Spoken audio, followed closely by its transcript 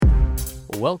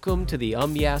Welcome to the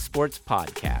Yeah Sports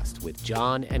Podcast with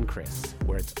John and Chris,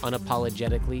 where it's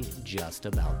unapologetically just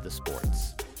about the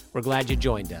sports. We're glad you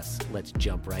joined us. Let's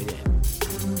jump right in.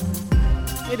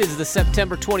 It is the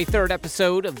September 23rd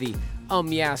episode of the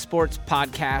Yeah Sports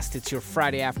Podcast. It's your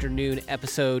Friday afternoon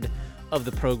episode of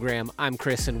the program. I'm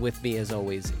Chris, and with me, as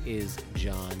always, is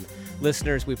John.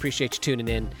 Listeners, we appreciate you tuning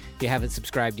in. If you haven't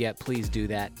subscribed yet, please do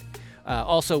that.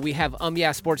 Also, we have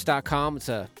yeahsports.com. It's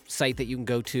a site that you can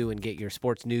go to and get your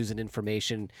sports news and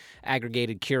information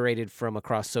aggregated, curated from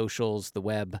across socials, the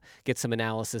web. Get some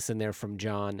analysis in there from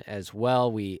John as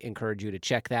well. We encourage you to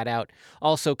check that out.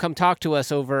 Also, come talk to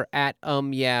us over at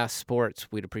yeahsports.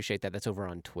 We'd appreciate that. That's over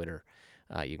on Twitter.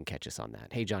 You can catch us on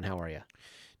that. Hey, John, how are you?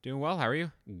 Doing well. How are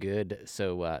you? Good.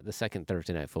 So the second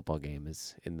Thursday night football game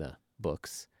is in the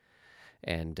books,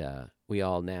 and we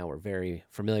all now are very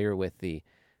familiar with the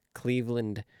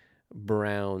Cleveland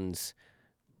Browns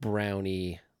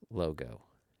brownie logo.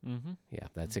 Mm-hmm. Yeah,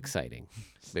 that's exciting.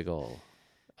 Big ol'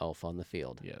 elf on the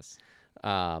field. Yes.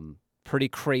 Pretty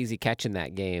crazy catch in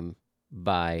that game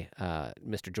by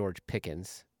Mr. George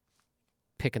Pickens,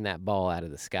 picking that ball out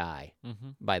of the sky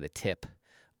by the tip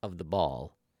of the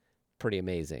ball. Pretty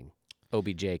amazing.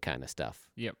 OBJ kind of stuff.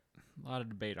 Yep. A lot of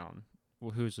debate on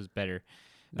whose was better.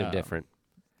 They're different.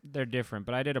 They're different,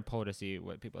 but I did a poll to see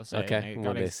what people say. Okay, and what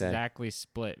got did they say? exactly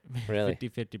split. Really?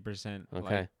 50%. Okay.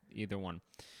 Like either one.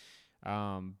 What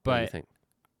do you But think?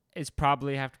 it's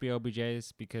probably have to be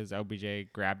OBJ's because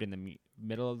OBJ grabbed in the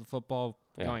middle of the football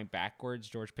going backwards.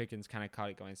 George Pickens kind of caught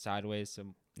it going sideways.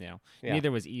 So, neither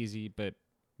was easy, but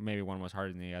maybe one was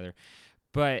harder than the other.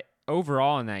 But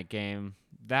overall in that game,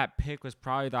 that pick was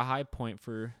probably the high point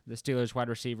for the Steelers wide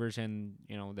receivers and,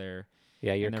 their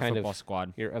you're their kind football of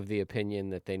squad. You're of the opinion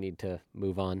that they need to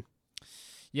move on.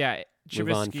 Yeah,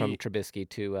 Move on from Trubisky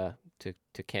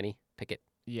to Kenny Pickett.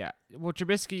 Yeah, well,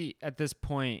 Trubisky at this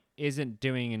point isn't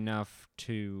doing enough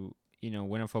to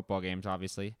win a football games.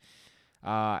 Obviously,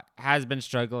 has been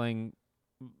struggling.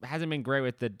 Hasn't been great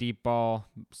with the deep ball.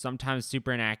 Sometimes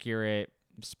super inaccurate,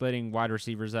 splitting wide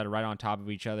receivers that are right on top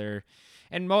of each other,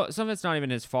 and some of it's not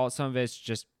even his fault. Some of it's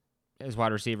just his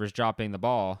wide receivers dropping the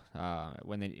ball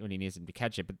when he needs them to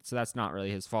catch it. But so that's not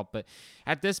really his fault. But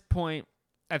at this point,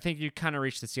 I think you kind of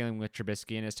reached the ceiling with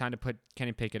Trubisky, and it's time to put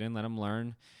Kenny Pickett in, let him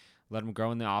learn, let him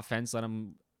grow in the offense, let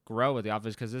him grow with the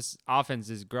offense because this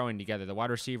offense is growing together. The wide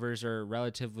receivers are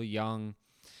relatively young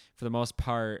for the most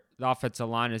part. The offensive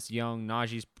line is young.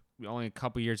 Najee's only a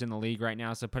couple years in the league right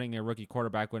now, so putting a rookie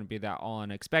quarterback wouldn't be that all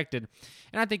unexpected.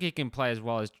 And I think he can play as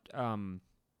well as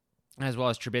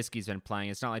Trubisky's been playing.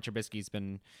 It's not like Trubisky's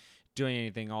been doing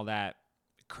anything all that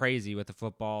crazy with the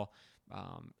football.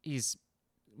 He's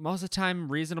most of the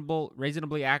time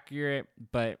reasonably accurate,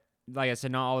 but like I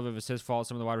said, not all of it was his fault.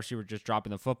 Some of the wide receivers just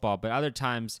dropping the football, but other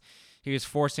times he was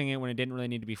forcing it when it didn't really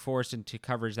need to be forced into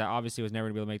coverage that obviously was never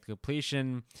going to be able to make the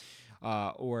completion,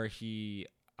 or he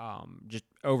just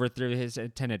overthrew his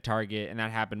intended target, and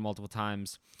that happened multiple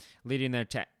times, leading their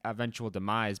to eventual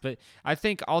demise. But I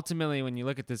think ultimately, when you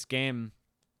look at this game,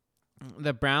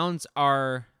 the Browns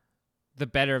are the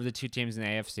better of the two teams in the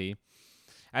AFC.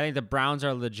 I think the Browns are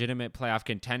a legitimate playoff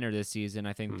contender this season.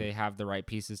 I think they have the right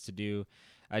pieces to do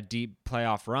a deep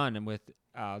playoff run, and with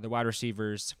the wide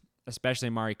receivers, especially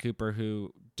Amari Cooper,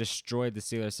 who destroyed the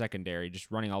Steelers secondary, just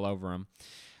running all over them.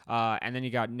 And then you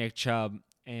got Nick Chubb,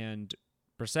 and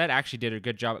Brissett actually did a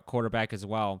good job at quarterback as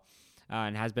well,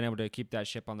 and has been able to keep that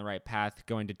ship on the right path,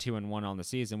 going to 2-1 on the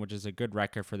season, which is a good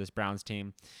record for this Browns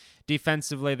team.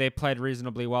 Defensively, they played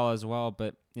reasonably well as well,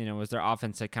 but it was their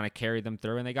offense that kind of carried them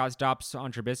through, and they got stops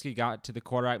on Trubisky, got to the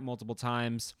quarterback multiple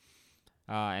times,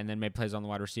 and then made plays on the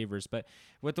wide receivers. But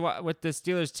with the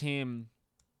Steelers team,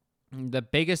 the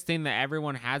biggest thing that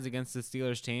everyone has against the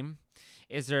Steelers team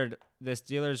is the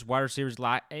Steelers wide receivers'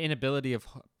 inability of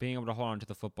being able to hold on to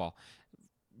the football.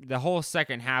 The whole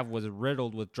second half was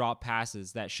riddled with drop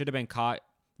passes that should have been caught.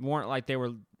 Most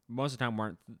of the time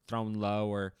weren't thrown low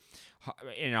or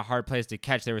in a hard place to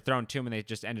catch. They were thrown to them and they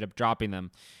just ended up dropping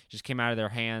them. Just came out of their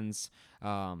hands.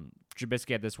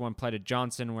 Trubisky had this one play to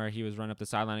Johnson where he was running up the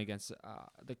sideline against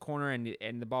the corner and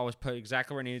the ball was put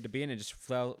exactly where it needed to be and it just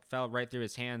fell right through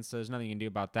his hands. So there's nothing you can do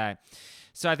about that.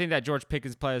 So I think that George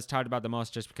Pickens play is talked about the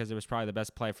most just because it was probably the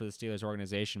best play for the Steelers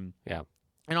organization. Yeah.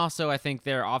 And also, I think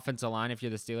their offensive line, if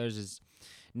you're the Steelers,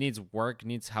 needs work,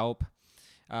 needs help,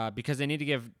 because they need to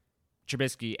give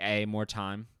Trubisky, A, more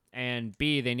time, and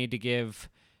B, they need to give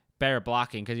better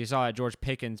blocking, because you saw that George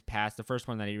Pickens pass, the first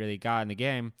one that he really got in the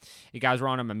game, the guys were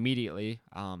on him immediately,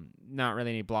 not really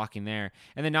any blocking there.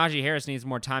 And then Najee Harris needs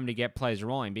more time to get plays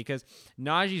rolling, because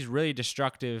Najee's really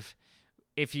destructive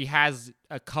if he has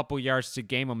a couple yards to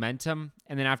gain momentum,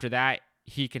 and then after that,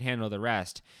 he can handle the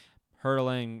rest.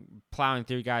 Hurdling, plowing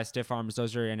through guys, stiff arms,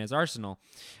 those are in his arsenal.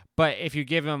 But if you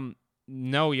give him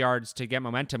no yards to get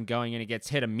momentum going and he gets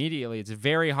hit immediately, it's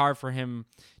very hard for him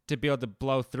to be able to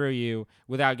blow through you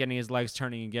without getting his legs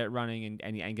turning and get running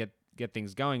and get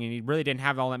things going. And he really didn't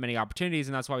have all that many opportunities,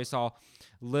 and that's why we saw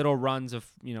little runs of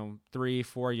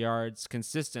 3-4 yards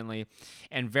consistently,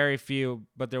 and very few,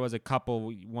 but there was a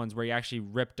couple ones where he actually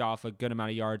ripped off a good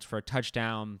amount of yards for a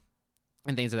touchdown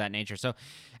and things of that nature. So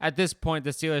at this point, the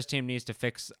Steelers team needs to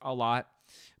fix a lot,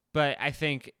 but I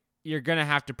think you're going to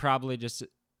have to probably just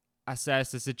assess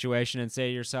the situation and say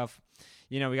to yourself,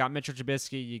 we got Mitchell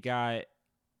Trubisky, you got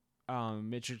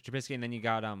Mitchell Trubisky, and then you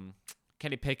got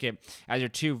Kenny Pickett as your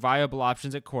two viable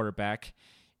options at quarterback.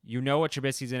 You know what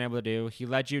Trubisky's been able to do. He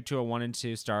led you to a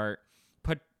 1-2 start.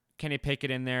 Put Kenny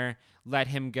Pickett in there, let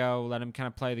him go, let him kind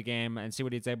of play the game and see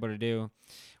what he's able to do,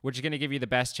 which is going to give you the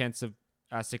best chance of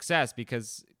success,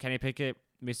 because Kenny Pickett,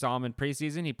 we saw him in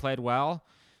preseason. He played well,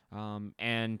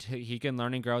 and he can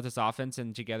learn and grow with this offense,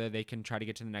 and together they can try to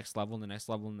get to the next level and the next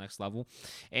level and the next level.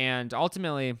 And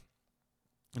ultimately,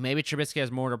 maybe Trubisky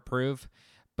has more to prove,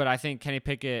 but I think Kenny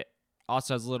Pickett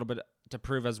also has a little bit to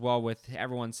prove as well, with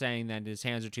everyone saying that his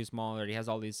hands are too small or he has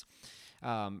all these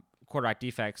quarterback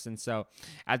defects. And so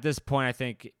at this point, I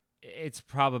think it's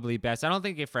probably best. I don't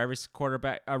think for every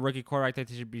rookie quarterback that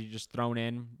they should be just thrown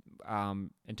in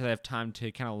until they have time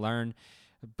to kind of learn.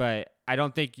 But I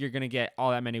don't think you're going to get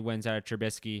all that many wins out of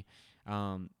Trubisky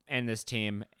and this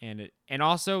team. And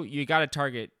also, you got to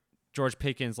target George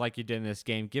Pickens like you did in this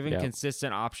game, giving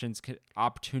consistent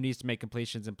opportunities to make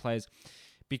completions and plays,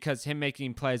 because him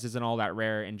making plays isn't all that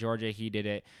rare. In Georgia, he did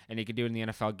it, and he could do it in the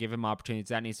NFL. Give him opportunities.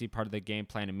 That needs to be part of the game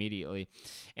plan immediately.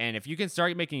 And if you can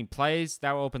start making plays,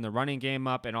 that will open the running game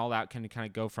up, and all that can kind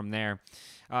of go from there.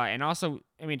 And also,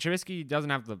 Trubisky doesn't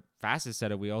have the fastest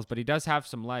set of wheels, but he does have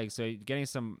some legs, so getting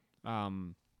some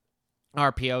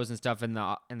RPOs and stuff in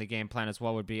the game plan as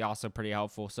well would be also pretty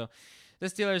helpful. So the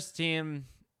Steelers team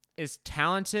is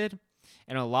talented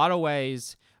in a lot of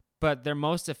ways, but their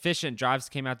most efficient drives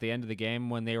came at the end of the game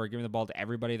when they were giving the ball to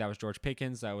everybody. That was George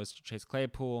Pickens. That was Chase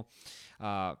Claypool,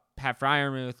 Pat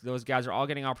Freiermuth. Those guys are all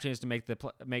getting opportunities to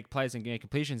make plays and get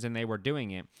completions, and they were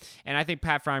doing it. And I think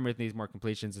Pat Freiermuth needs more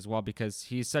completions as well, because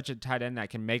he's such a tight end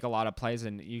that can make a lot of plays,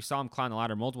 and you saw him climb the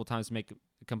ladder multiple times to make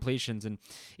completions. And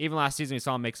even last season, we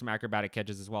saw him make some acrobatic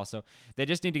catches as well. So they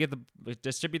just need to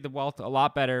distribute the wealth a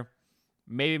lot better.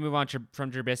 Maybe move on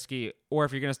from Trubisky, or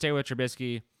if you're going to stay with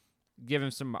Trubisky, give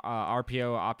him some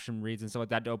RPO option reads and stuff like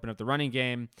that to open up the running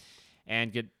game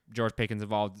and get George Pickens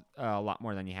involved a lot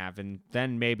more than you have. And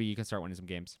then maybe you can start winning some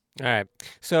games. All right.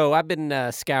 So I've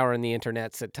been scouring the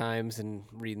internets at times and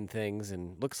reading things,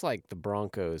 and looks like the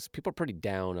Broncos, people are pretty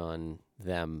down on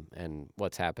them and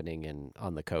what's happening and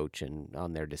on the coach and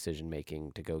on their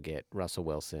decision-making to go get Russell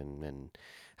Wilson, and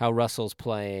how Russell's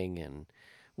playing, and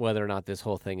whether or not this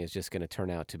whole thing is just going to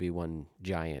turn out to be one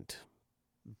giant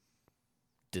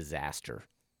disaster.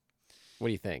 What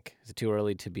do you think? Is it too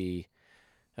early to be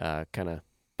kind of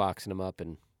boxing them up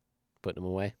and putting them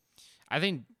away? I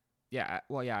think,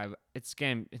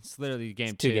 it's literally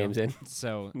game 2. 2 games in.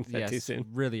 So, yes, too soon?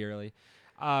 Really early.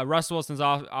 Russell Wilson's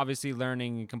obviously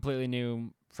learning a completely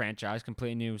new franchise,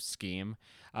 completely new scheme.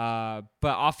 But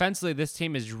offensively, this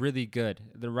team is really good.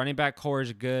 The running back core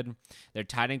is good. Their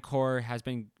tight end core has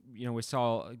been, we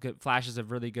saw good flashes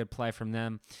of really good play from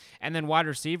them. And then wide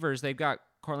receivers, they've got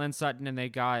Courtland Sutton and they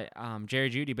got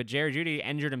Jerry Jeudy. But Jerry Jeudy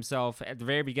injured himself at the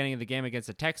very beginning of the game against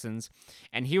the Texans,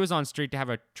 and he was on streak to have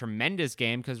a tremendous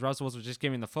game because Russell was just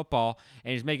giving the football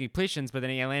and he was making completions, but then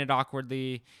he landed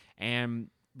awkwardly and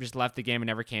just left the game and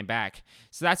never came back.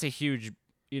 So that's a huge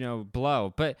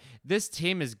blow. But this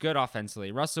team is good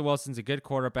offensively. Russell Wilson's a good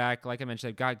quarterback. Like I mentioned,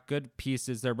 they've got good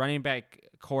pieces. Their running back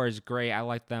core is great. I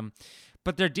like them.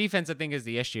 But their defense, I think, is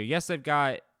the issue. Yes, they've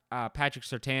got Patrick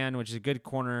Surtain, which is a good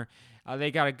corner.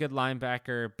 They got a good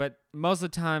linebacker. But most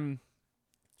of the time,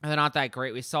 they're not that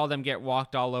great. We saw them get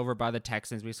walked all over by the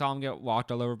Texans. We saw them get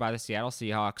walked all over by the Seattle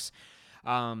Seahawks.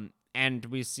 And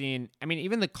we've seen,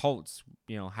 even the Colts,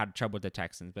 had trouble with the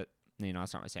Texans. But,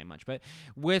 that's not really saying much. But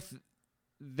with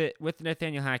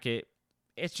Nathaniel Hackett,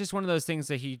 it's just one of those things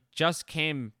that he just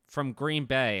came from Green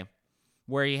Bay,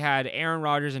 where he had Aaron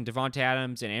Rodgers and Devontae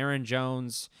Adams and Aaron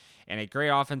Jones and a great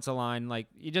offensive line. Like,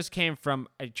 he just came from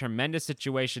a tremendous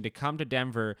situation to come to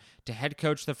Denver to head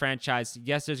coach the franchise.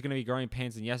 Yes, there's going to be growing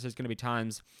pains, and yes, there's going to be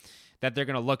times that they're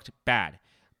going to look bad.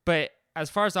 But as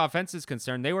far as the offense is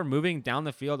concerned, they were moving down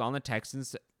the field on the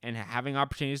Texans and having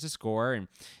opportunities to score. And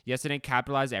yes, they didn't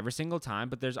capitalize every single time,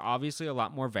 but there's obviously a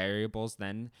lot more variables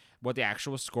than what the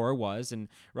actual score was. And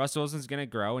Russell Wilson's going to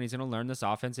grow, and he's going to learn this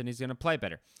offense, and he's going to play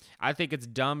better. I think it's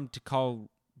dumb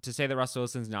to say that Russell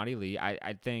Wilson's not elite.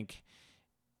 I think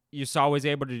you saw what he's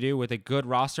able to do with a good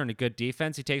roster and a good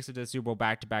defense. He takes it to the Super Bowl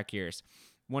back-to-back years.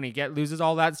 When he loses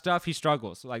all that stuff, he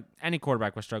struggles. Like any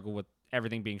quarterback would struggle with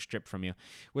everything being stripped from you.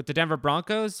 With the Denver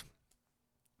Broncos,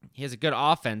 he has a good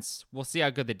offense. We'll see how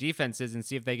good the defense is and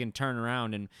see if they can turn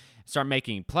around and start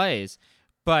making plays.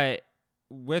 But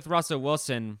with Russell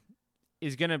Wilson,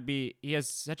 he has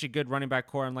such a good running back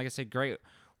core and, like I said, great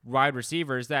wide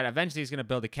receivers that eventually he's going to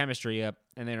build the chemistry up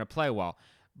and they're going to play well.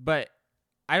 But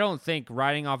I don't think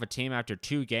riding off a team after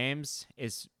 2 games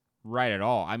is right at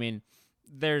all. I mean,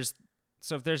 if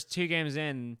there's 2 games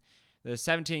in the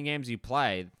 17 games you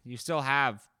play, you still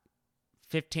have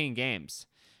 15 games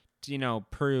to,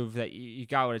 prove that you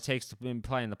got what it takes to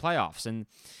play in the playoffs. And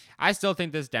I still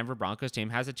think this Denver Broncos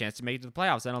team has a chance to make it to the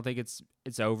playoffs. I don't think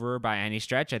it's over by any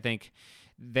stretch. I think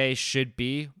they should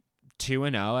be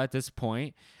 2-0 at this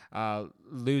point.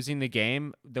 Losing the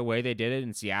game the way they did it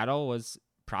in Seattle was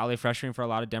probably frustrating for a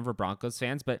lot of Denver Broncos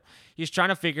fans, but he's trying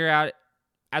to figure out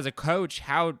as a coach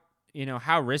how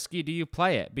risky do you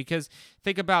play it? Because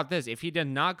think about this. If he did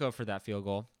not go for that field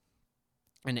goal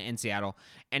in Seattle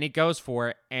and he goes for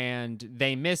it and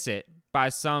they miss it by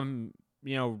some,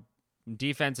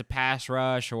 defensive pass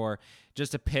rush or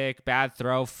just a pick, bad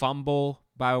throw, fumble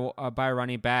by a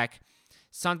running back,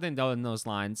 something along those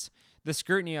lines, the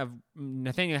scrutiny of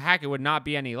Nathaniel Hackett would not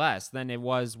be any less than it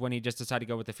was when he just decided to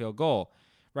go with the field goal,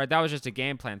 right? That was just a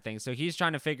game plan thing. So he's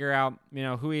trying to figure out,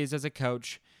 who he is as a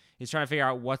coach. He's trying to figure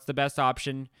out what's the best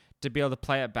option to be able to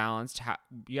play it balanced.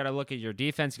 You got to look at your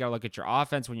defense. You got to look at your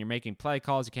offense when you're making play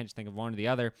calls. You can't just think of one or the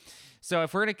other. So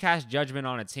if we're going to cast judgment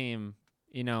on a team,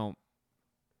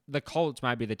 the Colts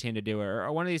might be the team to do it,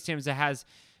 or one of these teams that has,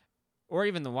 or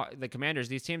even the Commanders,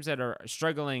 these teams that are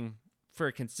struggling for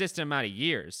a consistent amount of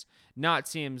years, not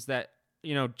teams that,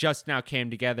 just now came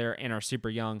together and are super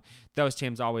young. Those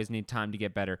teams always need time to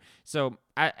get better. So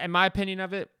in my opinion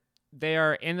of it, they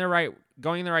are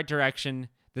going in the right direction.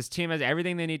 This team has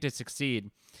everything they need to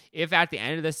succeed. If at the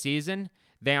end of the season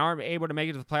they aren't able to make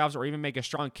it to the playoffs or even make a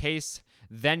strong case,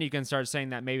 then you can start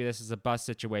saying that maybe this is a bust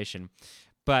situation.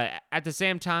 But at the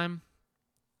same time,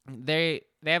 they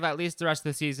have at least the rest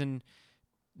of the season,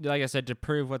 like I said, to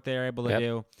prove what they're able to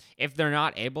do. If they're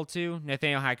not able to,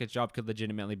 Nathaniel Hackett's job could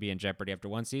legitimately be in jeopardy after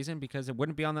one season, because it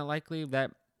wouldn't be all that likely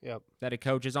that a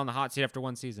coach is on the hot seat after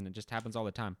one season. It just happens all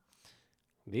the time.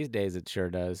 These days, it sure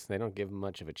does. They don't give them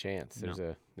much of a chance.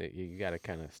 You got to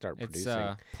kind of start producing.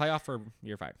 It's playoff for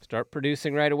year 5. Start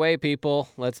producing right away, people.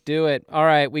 Let's do it. All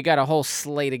right, we got a whole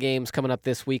slate of games coming up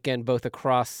this weekend, both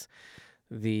across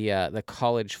the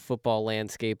college football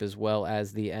landscape as well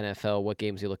as the NFL. What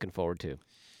games are you looking forward to?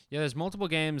 Yeah, there's multiple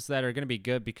games that are going to be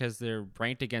good because they're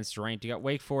ranked against ranked. You got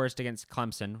Wake Forest against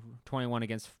Clemson, 21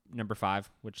 against number 5,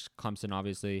 which Clemson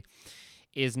obviously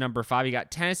is number 5. You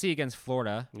got Tennessee against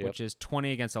Florida, which is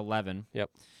 20 against 11. Yep.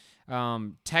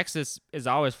 Texas is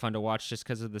always fun to watch just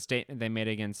because of the statement they made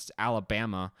against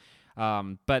Alabama.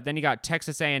 But then you got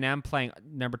Texas A&M playing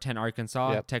number 10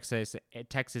 Arkansas. Yep.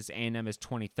 Texas A&M is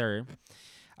 23rd.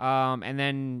 And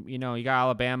then, you got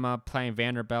Alabama playing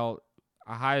Vanderbilt.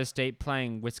 Ohio State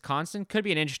playing Wisconsin. Could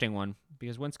be an interesting one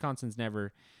because Wisconsin's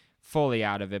never fully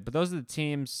out of it. But those are the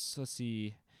teams, let's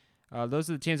see. Those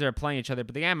are the teams that are playing each other.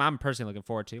 But the game I'm personally looking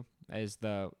forward to is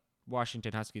the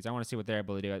Washington Huskies. I want to see what they're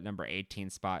able to do at number 18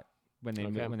 spot when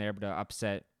they're able to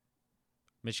upset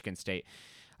Michigan State.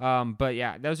 But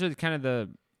yeah, those are kind of the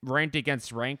ranked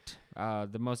against ranked,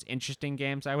 the most interesting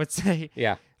games, I would say.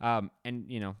 Yeah.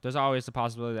 And there's always the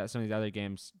possibility that some of these other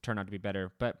games turn out to be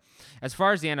better. But as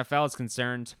far as the NFL is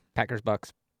concerned, Packers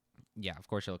Bucks. Yeah, of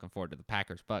course you're looking forward to the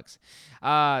Packers Bucks.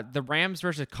 The Rams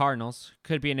versus Cardinals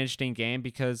could be an interesting game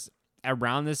because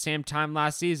around the same time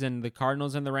last season, the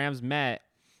Cardinals and the Rams met,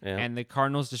 and the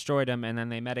Cardinals destroyed them, and then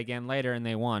they met again later and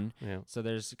they won. Yeah. So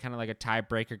there's kind of like a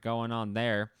tiebreaker going on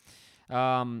there.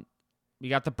 You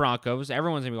got the Broncos.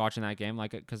 Everyone's gonna be watching that game,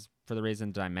 because for the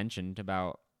reasons I mentioned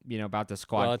about the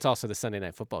squad. Well, it's also the Sunday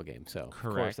Night Football game, so correct.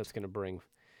 Of course that's gonna bring.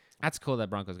 That's cool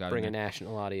that Broncos got bring a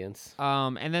national audience.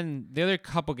 And then the other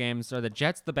couple games are the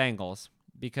Jets, the Bengals,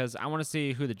 because I want to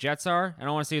see who the Jets are, and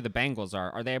I want to see who the Bengals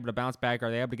are. Are they able to bounce back?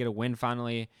 Are they able to get a win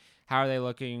finally? How are they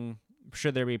looking?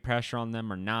 Should there be pressure on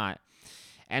them or not?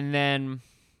 And then,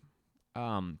 I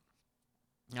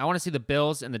want to see the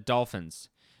Bills and the Dolphins,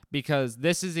 because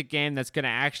this is a game that's going to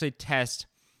actually test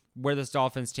where this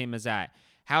Dolphins team is at.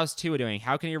 How's Tua doing?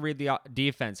 How can he read the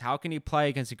defense? How can he play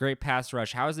against a great pass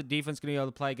rush? How is the defense going to be able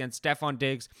to play against Stephon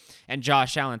Diggs and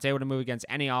Josh Allen? It's able to move against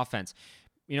any offense.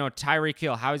 Tyreek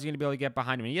Hill, how is he going to be able to get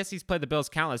behind him? And yes, he's played the Bills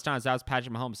countless times. That was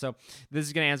Patrick Mahomes. So this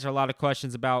is going to answer a lot of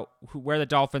questions about where the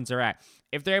Dolphins are at.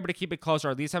 If they're able to keep it close or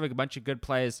at least have a bunch of good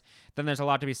plays, then there's a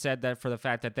lot to be said for the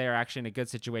fact that they are actually in a good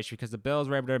situation because the Bills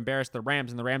were able to embarrass the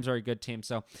Rams, and the Rams are a good team.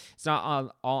 So it's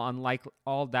not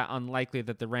all that unlikely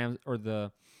that the Rams or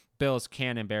the Bills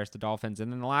can embarrass the Dolphins. And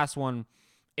then the last one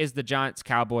is the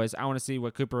Giants-Cowboys. I want to see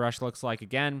what Cooper Rush looks like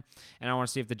again, and I want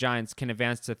to see if the Giants can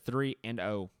advance to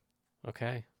 3-0.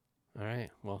 Okay. All right.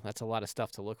 Well, that's a lot of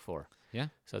stuff to look for. Yeah.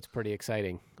 So it's pretty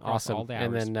exciting. Across Awesome. all the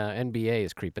And hours. then NBA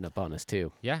is creeping up on us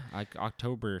too. Yeah, like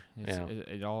October.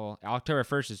 October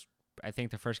 1st is, I think,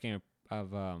 the first game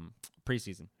of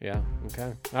preseason. Yeah.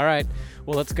 Okay. All right.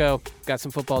 Well, let's go. Got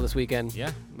some football this weekend.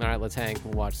 Yeah. All right. Let's hang.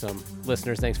 We'll watch some.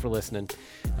 Listeners, thanks for listening.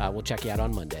 We'll check you out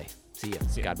on Monday. See ya.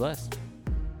 See ya. God bless.